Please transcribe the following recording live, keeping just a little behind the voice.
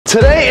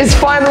Today is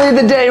finally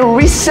the day where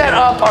we set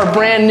up our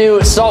brand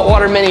new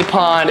saltwater mini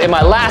pond. In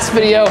my last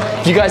video,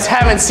 if you guys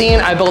haven't seen,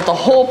 I built the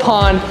whole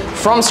pond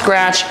from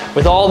scratch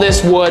with all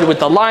this wood, with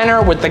the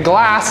liner, with the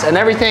glass and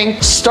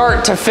everything,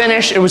 start to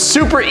finish. It was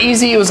super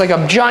easy. It was like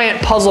a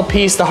giant puzzle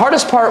piece. The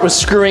hardest part was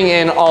screwing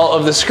in all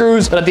of the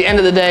screws, but at the end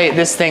of the day,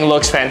 this thing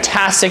looks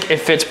fantastic.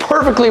 It fits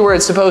perfectly where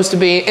it's supposed to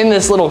be in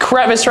this little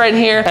crevice right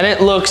here, and it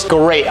looks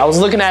great. I was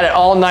looking at it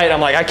all night. I'm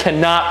like, I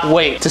cannot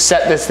wait to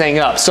set this thing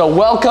up. So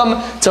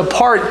welcome to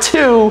part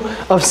 2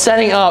 of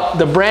setting up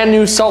the brand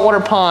new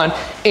saltwater pond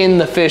in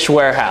the fish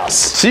warehouse.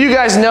 So you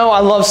guys know I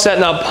love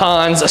setting up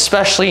ponds,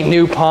 especially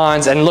new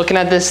ponds, and looking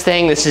at this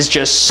thing, this is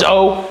just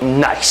so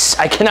nice.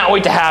 I cannot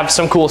wait to have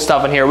some cool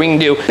stuff in here. We can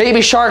do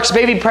baby sharks,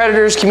 baby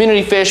predators,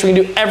 community fish. We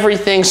can do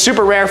everything,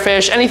 super rare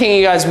fish, anything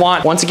you guys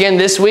want. Once again,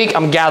 this week,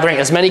 I'm gathering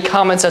as many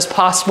comments as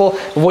possible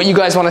of what you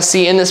guys want to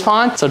see in this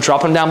pond. So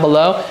drop them down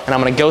below and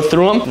I'm gonna go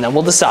through them and then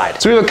we'll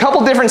decide. So we have a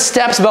couple different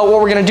steps about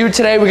what we're gonna do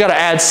today. We gotta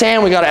add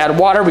sand, we gotta add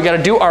water, we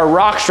gotta do our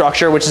rock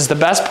structure, which is the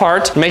best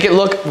part, make it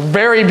look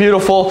very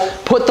beautiful,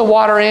 put the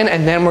water in,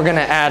 and then we're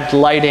gonna add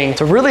lighting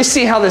to really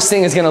see how this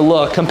thing is gonna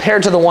look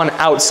compared to the one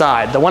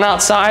outside. The one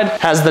outside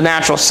has the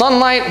natural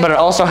sunlight, but it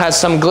also has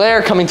some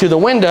glare coming through the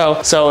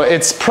window, so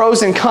it's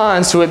pros and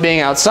cons to it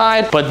being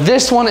outside, but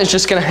this one is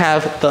just gonna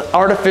have the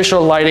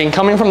artificial lighting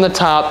coming from the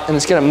top, and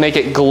it's gonna make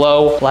it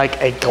glow like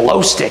a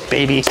glow stick,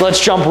 baby. So let's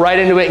jump right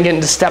into it and get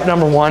into step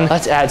number 1.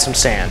 Let's add some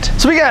sand.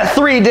 So we got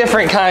 3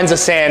 different kinds of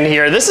sand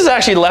here. This is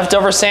actually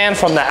leftover sand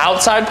from the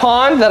outside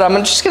pond that I'm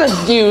just gonna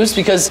use,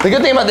 because the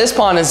good thing about this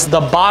pond is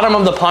the bottom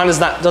of the pond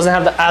doesn't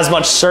have as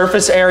much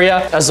surface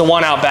area as the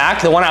one out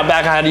back. The one out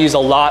back I had to use a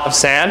lot of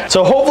sand.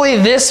 So hopefully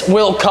this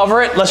will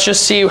cover it. Let's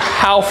just see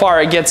how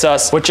far it gets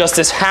us with just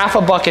this half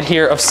a bucket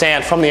here of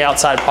sand from the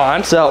outside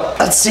pond. So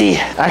let's see.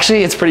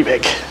 Actually, it's pretty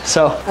big.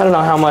 So I don't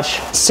know how much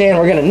sand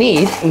we're gonna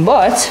need,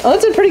 but oh,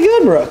 that did pretty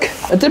good, Brooke.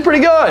 That did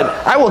pretty good.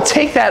 I will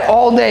take that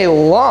all day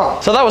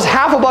long. So that was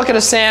half a bucket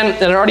of sand,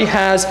 and it already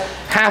has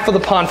half of the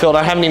pond filled.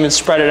 I haven't even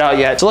spread it out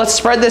yet. So let's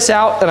spread this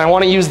out, and I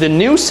want to use the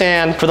new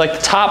sand for like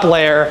the top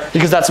layer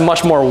because that's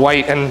much more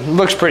white and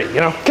looks pretty,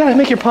 you know? Gotta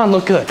make your pond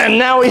look good. And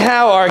now we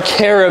have our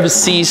Carib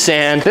sea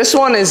sand. This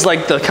one is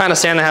like the kind of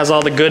sand that has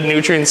all the good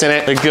nutrients in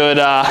it. The good,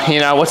 you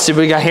know, what's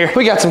we got here?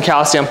 We got some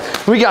calcium,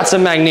 we got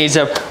some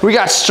magnesium, we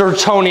got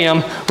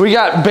stertonium, we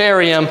got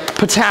barium,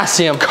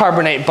 potassium,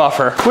 carbonate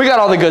buffer. We got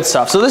all the good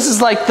stuff. So this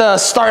is like the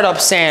startup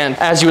sand,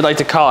 as you would like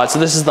to call it. So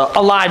this is the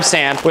alive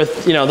sand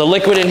with, you know, the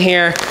liquid in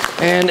here.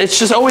 And it's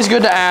just always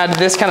good to add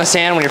this kind of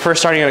sand when you're first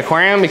starting an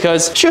aquarium,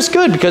 because it's just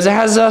good because it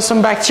has some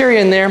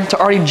bacteria in there to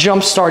already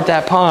jumpstart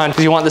that pond,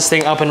 because you want this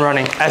thing up and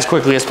running as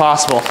quickly as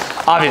possible,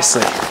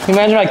 obviously. Can you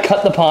imagine if I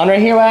cut the pond right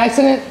here by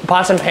accident?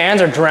 Pots and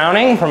pans are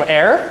drowning from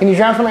air. Can you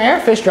drown from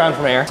air? Fish drown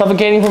from air.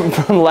 Suffocating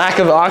from lack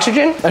of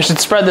oxygen? I should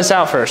spread this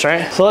out first,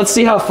 right? So let's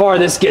see how far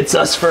this gets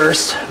us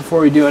first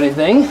before we do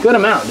anything. Good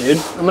amount, dude.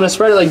 I'm gonna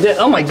spread it like this.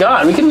 Oh my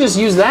God, we can just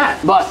use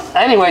that. But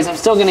anyways, I'm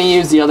still gonna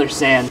use the other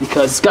sand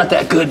because it's got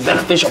that good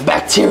beneficial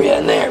bacteria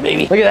in there,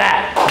 baby. Look at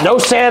that. No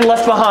sand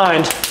left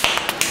behind.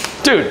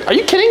 Dude, are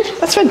you kidding?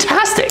 That's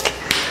fantastic.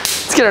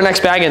 Let's get our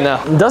next bag in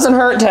though. It doesn't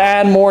hurt to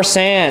add more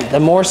sand. The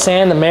more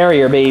sand, the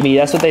merrier, baby.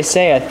 That's what they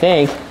say, I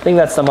think. I think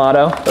that's the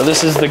motto. So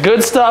this is the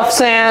good stuff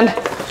sand.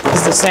 This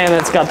is the sand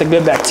that's got the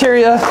good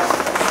bacteria.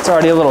 It's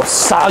already a little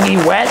soggy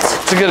wet.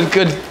 It's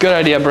a good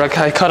idea, Brooke.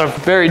 I cut a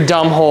very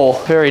dumb hole,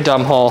 very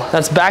dumb hole.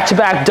 That's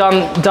back-to-back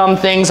dumb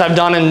things I've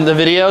done in the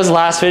videos.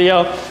 Last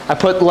video, I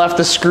left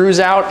the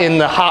screws out in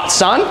the hot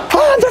sun.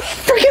 Oh, they're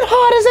freaking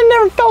hot. I've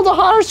never felt a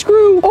hotter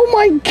screw. Oh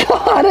my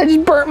God, I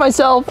just burnt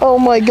myself. Oh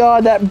my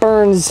God, that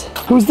burns.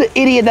 Who's the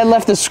idiot that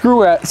left the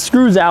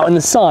screws out in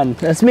the sun?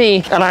 That's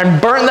me. And I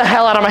burnt the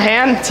hell out of my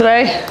hand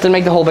today. Didn't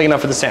make the hole big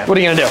enough for the sand. What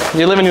are you gonna do?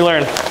 You live and you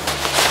learn.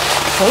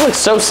 Oh, it looks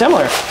so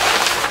similar.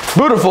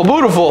 Beautiful,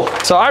 beautiful.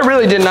 So I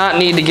really did not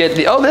need to get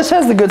oh, this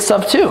has the good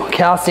stuff too.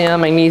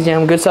 Calcium,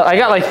 magnesium, good stuff. I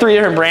got like 3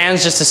 different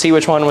brands just to see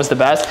which one was the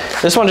best.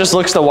 This one just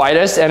looks the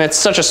whitest, and it's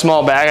such a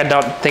small bag. I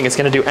don't think it's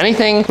gonna do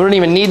anything. We don't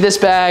even need this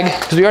bag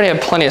because we already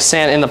have plenty of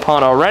sand in the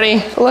pond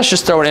already. So let's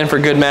just throw it in for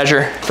good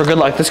measure, for good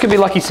luck. This could be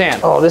lucky sand.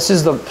 Oh, this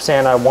is the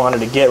sand I wanted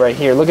to get right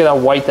here. Look at how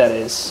white that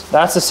is.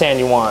 That's the sand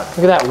you want.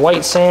 Look at that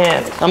white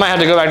sand. I might have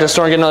to go back to the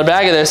store and get another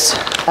bag of this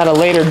at a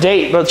later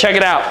date, but check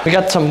it out. We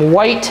got some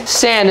white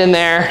sand in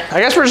there. I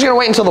guess we're just gonna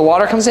wait until the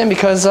water comes in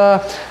because I'm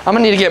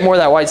gonna need to get more of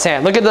that white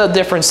sand. Look at the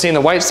difference between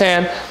the white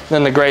sand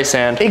and the gray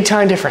sand. Big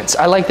time difference.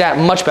 I like that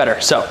much better.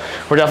 So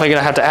we're definitely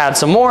gonna have to add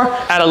some more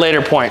at a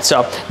later point.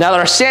 So now that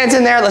our sand's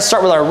in there, let's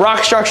start with our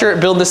rock structure,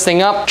 build this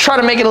thing up, try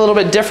to make it a little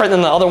bit different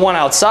than the other one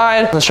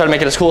outside. Let's try to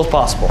make it as cool as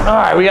possible. All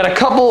right, we got a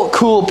couple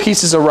cool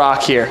pieces of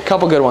rock here. A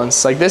couple good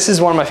ones. Like this is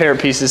one of my favorite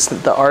pieces,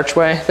 the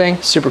archway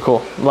thing. Super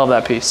cool. Love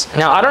that piece.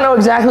 Now I don't know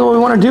exactly what we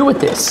want to do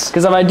with this,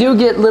 because if I do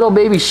get little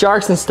baby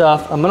sharks and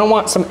stuff, I'm gonna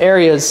want some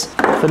areas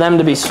for them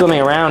to be swimming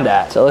around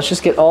at. So let's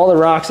just get all the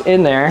rocks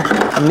in there.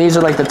 And these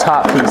are like the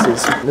top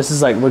pieces. This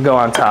is like, would go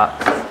on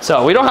top.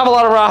 So we don't have a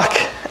lot of rock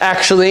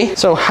actually.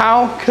 So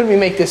how could we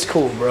make this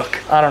cool, Brooke?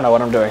 I don't know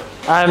what I'm doing.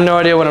 I have no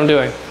idea what I'm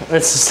doing.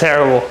 This is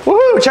terrible.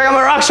 Woohoo, check out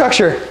my rock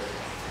structure.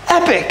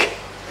 Epic.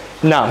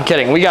 No, I'm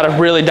kidding. We gotta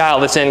really dial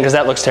this in because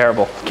that looks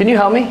terrible. Can you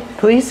help me,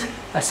 please?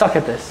 I suck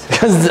at this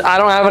because I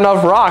don't have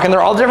enough rock and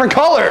they're all different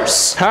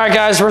colors. All right,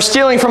 guys, we're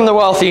stealing from the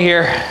wealthy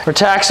here. We're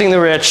taxing the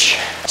rich.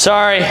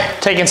 Sorry,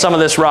 taking some of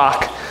this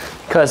rock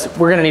because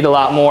we're gonna need a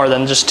lot more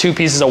than just 2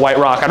 pieces of white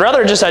rock. I'd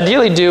rather just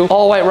ideally do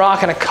all white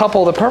rock and a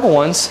couple of the purple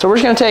ones. So we're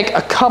just gonna take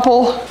a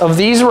couple of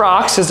these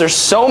rocks because there's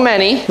so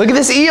many. Look at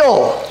this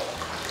eel.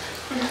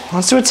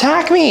 Wants to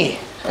attack me.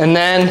 And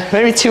then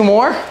maybe 2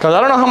 more, because I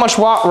don't know how much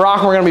rock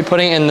we're gonna be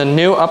putting in the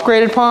new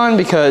upgraded pond,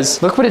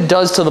 because look what it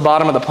does to the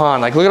bottom of the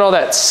pond. Like, look at all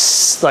that,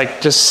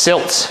 like, just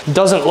silt. It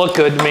doesn't look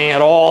good to me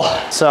at all.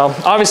 So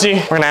obviously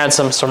we're gonna add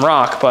some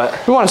rock, but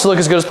we want it to look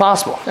as good as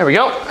possible. There we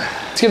go.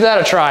 Let's give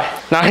that a try.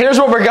 Now here's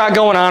what we got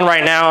going on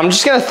right now. I'm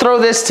just gonna throw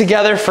this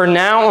together for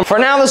now. For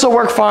now, this will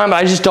work fine, but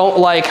I just don't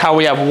like how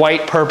we have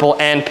white, purple,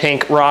 and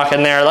pink rock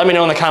in there. Let me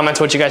know in the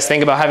comments what you guys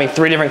think about having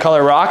 3 different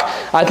color rock.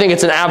 I think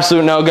it's an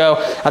absolute no-go.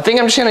 I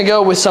think I'm just gonna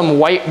go with some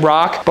white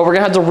rock, but we're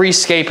gonna have to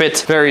rescape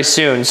it very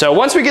soon. So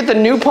once we get the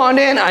new pond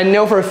in, I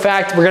know for a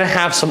fact we're gonna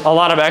have a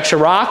lot of extra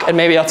rock, and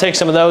maybe I'll take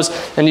some of those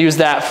and use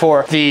that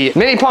for the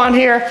mini pond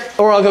here,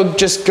 or I'll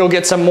just go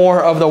get some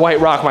more of the white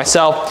rock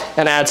myself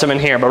and add some in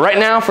here. But right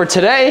now, for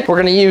today, we're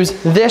gonna use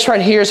this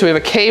right here. So we have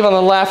a cave on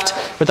the left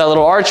with that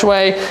little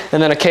archway,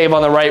 and then a cave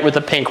on the right with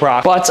the pink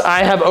rock. But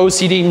I have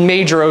OCD,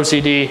 major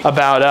OCD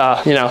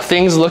about you know,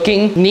 things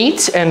looking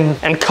neat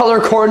and color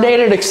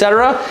coordinated,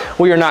 etc.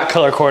 We are not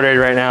color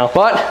coordinated right now,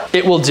 but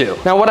it will do.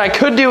 Now what I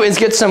could do is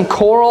get some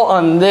coral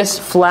on this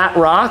flat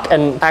rock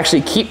and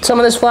actually keep some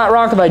of this flat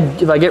rock.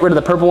 If I get rid of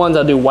the purple ones,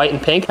 I'll do white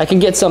and pink. I can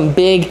get some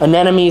big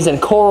anemones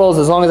and corals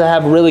as long as I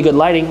have really good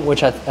lighting,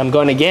 which I'm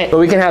going to get. But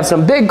we can have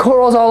some big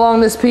corals all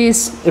along this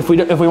piece if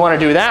we want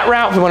to do that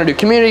route. If we want to do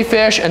community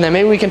fish, and then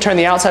maybe we can turn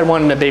the outside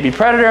one into baby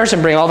predators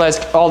and bring all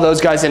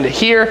those guys into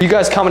here. You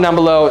guys comment down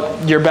below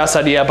your best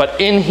idea, but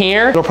in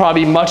here it'll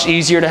probably be much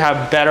easier to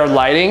have better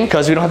lighting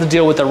because we don't have to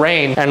deal with the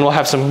rain, and we'll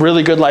have some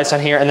really good lights on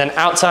here. And then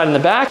outside in the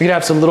back, we can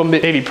have some little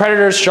baby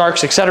predators,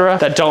 sharks, etc.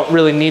 that don't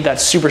really need that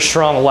super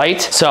strong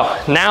light. So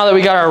now that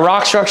we got our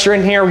rock structure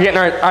in here, we're getting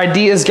our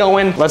ideas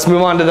going. Let's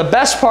move on to the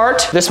best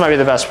part. This might be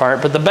the best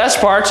part, but the best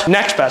part,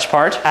 next best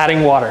part,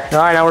 adding water. All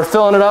right, now we're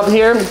filling it up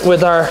here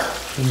with our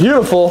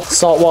beautiful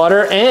salt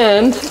water,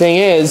 and thing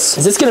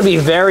is it's gonna be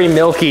very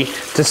milky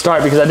to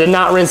start because I did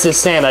not rinse this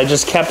sand. I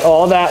just kept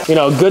all that, you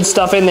know, good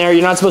stuff in there.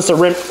 You're not supposed to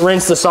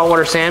rinse the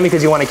saltwater sand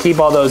because you want to keep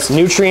all those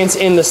nutrients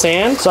in the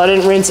sand. So I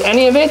didn't rinse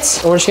any of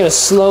it. We're just gonna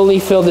slowly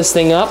fill this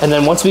thing up, and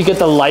then once we get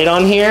the light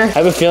on here, I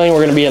have a feeling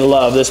we're gonna be in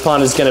love. This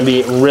pond is gonna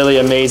be really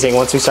amazing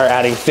once we start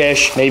adding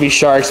fish, maybe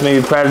sharks,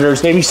 maybe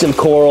predators, maybe some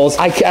corals.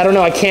 I don't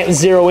know, I can't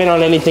zero in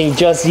on anything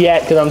just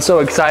yet because I'm so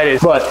excited,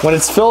 but when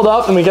it's filled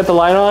up and we get the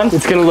light on,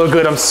 it's gonna look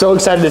good. I'm so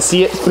excited to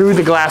see it through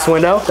the glass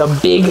window, the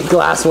big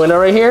glass window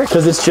right here,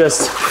 because it's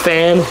just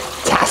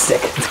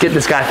fantastic. Let's get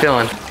this guy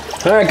filling.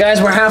 All right,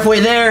 guys, we're halfway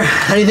there.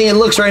 How do you think it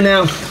looks right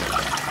now?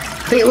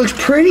 I think it looks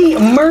pretty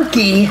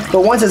murky,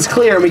 but once it's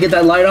clear and we get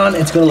that light on,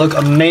 it's gonna look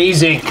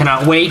amazing.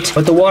 Cannot wait.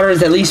 But the water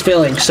is at least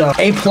filling, so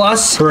A+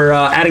 for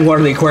adding water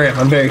to the aquarium.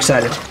 I'm very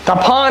excited. The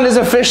pond is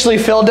officially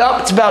filled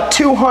up. It's about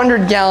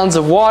 200 gallons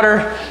of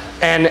water,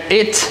 and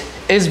it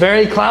is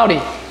very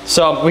cloudy.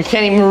 So we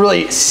can't even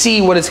really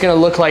see what it's gonna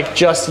look like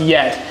just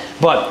yet.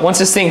 But once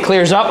this thing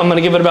clears up, I'm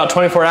gonna give it about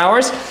 24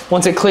 hours.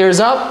 Once it clears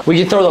up, we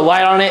can throw the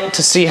light on it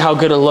to see how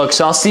good it looks.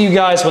 So I'll see you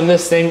guys when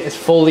this thing is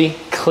fully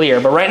clear.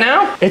 But right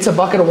now, it's a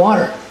bucket of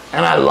water,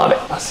 and I love it.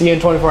 I'll see you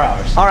in 24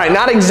 hours. All right,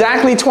 not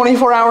exactly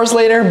 24 hours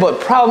later, but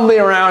probably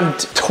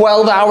around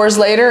 12 hours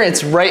later.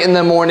 It's right in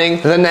the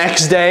morning the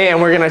next day,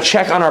 and we're gonna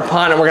check on our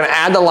pond, and we're gonna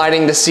add the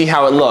lighting to see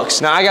how it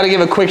looks. Now, I gotta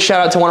give a quick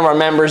shout out to one of our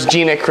members,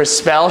 Gina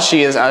Crispell.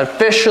 She is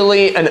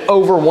officially an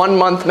over 1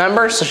 month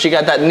member, so she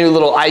got that new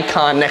little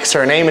icon next to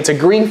her name. It's a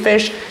green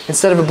fish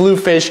instead of a blue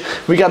fish.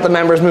 We got the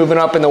members moving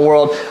up in the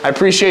world. I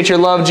appreciate your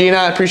love, Gina.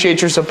 I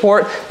appreciate your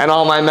support, and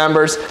all my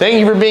members. Thank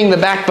you for being the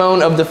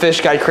backbone of the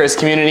Fish Guy Chris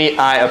community.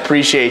 I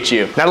appreciate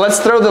you. Now let's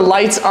throw the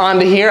lights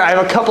onto here. I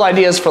have a couple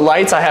ideas for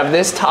lights. I have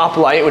this top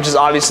light, which is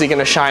obviously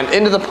gonna shine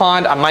into the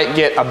pond. I might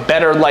get a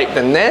better light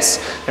than this.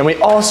 And we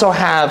also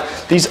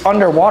have these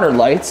underwater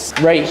lights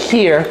right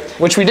here,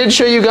 which we did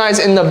show you guys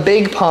in the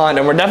big pond,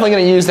 and we're definitely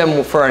gonna use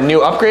them for our new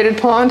upgraded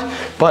pond,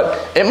 but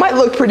it might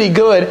look pretty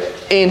good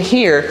in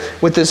here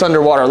with this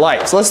underwater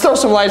light. So let's throw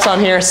some lights on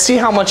here, see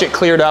how much it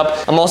cleared up.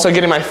 I'm also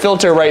getting my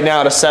filter right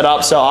now to set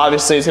up, so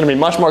obviously it's gonna be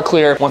much more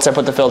clear once I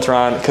put the filter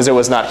on because it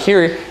was not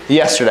here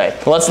yesterday.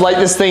 yesterday. Let's light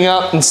this thing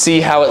up and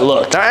see how it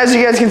looked. Now, as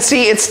you guys can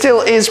see, it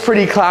still is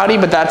pretty cloudy,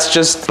 but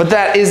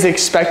that is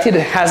expected.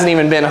 It hasn't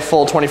even been a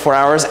full 24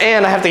 hours,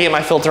 and I have to get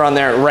my filter on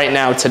there right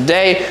now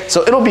today,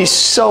 so it'll be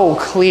so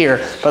clear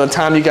by the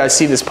time you guys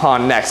see this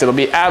pond next. It'll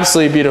be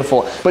absolutely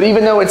beautiful. But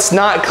even though it's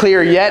not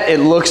clear yet, it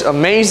looks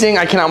amazing.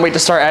 I cannot wait to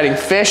start adding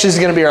fish. This is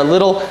gonna be our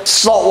little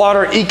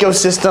saltwater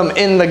ecosystem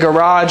in the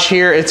garage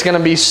here. It's gonna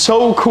be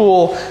so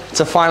cool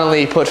to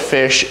finally put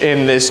fish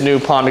in this new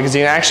pond because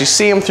you can actually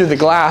see them through the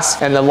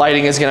glass, and the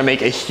lighting is gonna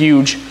make a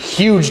huge,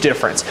 huge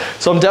difference.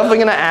 So I'm definitely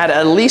gonna add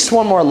at least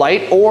one more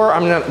light, or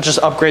I'm gonna just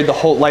upgrade the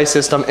whole light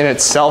system in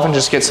itself and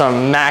just get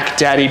some Mac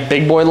Daddy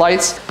big boy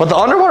lights. But the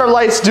underwater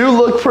lights do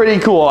look pretty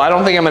cool. I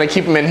don't think I'm gonna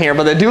keep them in here,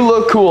 but they do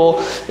look cool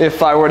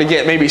if I were to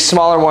get maybe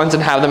smaller ones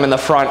and have them in the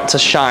front to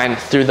shine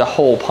through the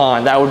whole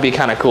pond. That would be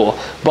kind of cool.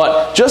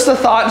 But just a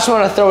thought, just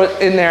want to throw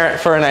it in there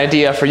for an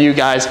idea for you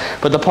guys.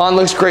 But the pond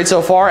looks great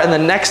so far, and the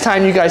next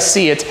time you guys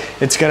see it,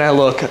 it's gonna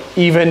look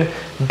even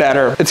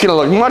better. It's gonna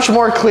look much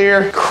more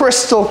clear,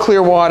 crystal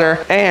clear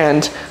water,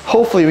 and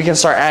hopefully we can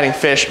start adding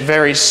fish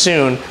very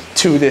soon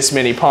to this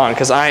mini pond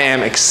because I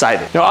am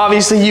excited. Now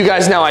obviously you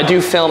guys know I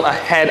do film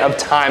ahead of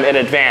time in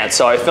advance.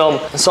 So I film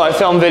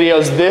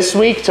videos this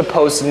week to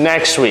post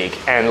next week.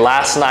 And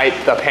last night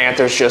the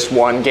Panthers just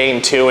won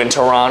game 2 in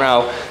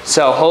Toronto.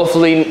 So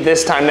hopefully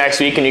this time next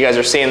week, and you guys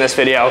are seeing this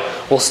video,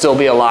 we'll still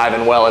be alive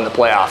and well in the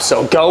playoffs.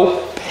 So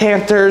go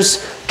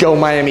Panthers, go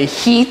Miami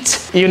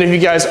Heat. Even if you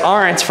guys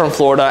aren't from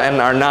Florida and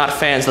are not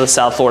fans of the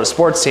South Florida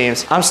sports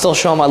teams, I'm still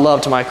showing my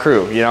love to my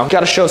crew, you know?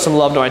 Gotta show some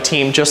love to my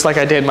team just like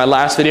I did in my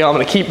last video. I'm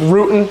gonna keep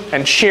rooting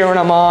and cheering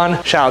them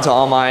on. Shout out to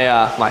all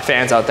my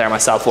fans out there, my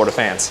South Florida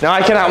fans. Now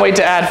I cannot wait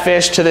to add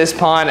fish to this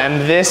pond,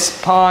 and this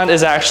pond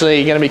is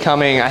actually gonna be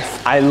coming,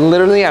 I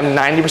literally am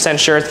 90%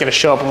 sure it's gonna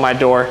show up on my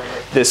door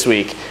this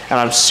week. And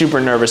I'm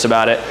super nervous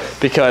about it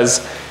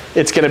because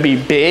it's gonna be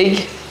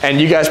big. And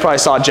you guys probably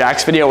saw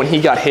Jack's video when he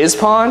got his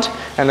pond,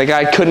 and the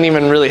guy couldn't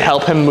even really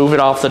help him move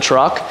it off the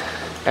truck.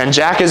 And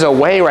Jack is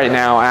away right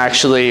now,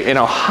 actually, in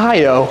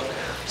Ohio.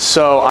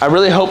 So I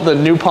really hope the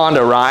new pond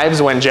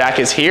arrives when Jack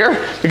is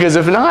here, because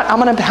if not, I'm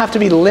gonna have to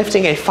be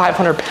lifting a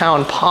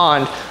 500-pound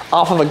pond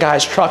off of a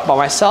guy's truck by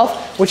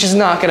myself, which is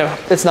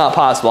it's not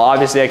possible.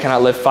 Obviously I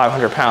cannot lift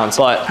 500 pounds,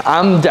 but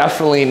I'm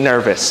definitely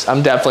nervous.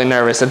 I'm definitely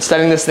nervous. And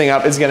setting this thing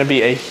up is gonna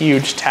be a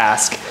huge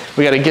task.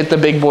 We gotta get the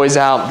big boys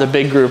out, the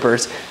big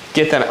groupers,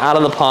 get them out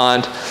of the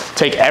pond,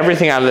 take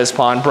everything out of this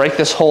pond, break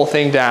this whole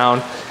thing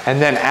down,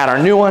 and then add our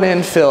new one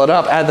in, fill it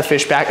up, add the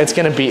fish back. It's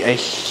gonna be a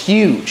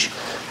huge,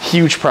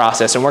 huge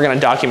process, and we're gonna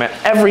document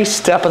every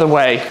step of the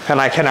way, and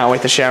I cannot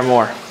wait to share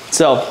more.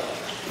 So,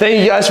 thank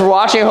you guys for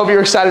watching. I hope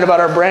you're excited about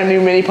our brand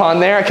new mini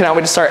pond there. I cannot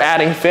wait to start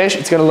adding fish.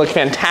 It's gonna look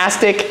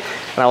fantastic,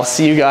 and I will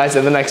see you guys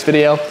in the next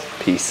video.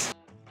 Peace.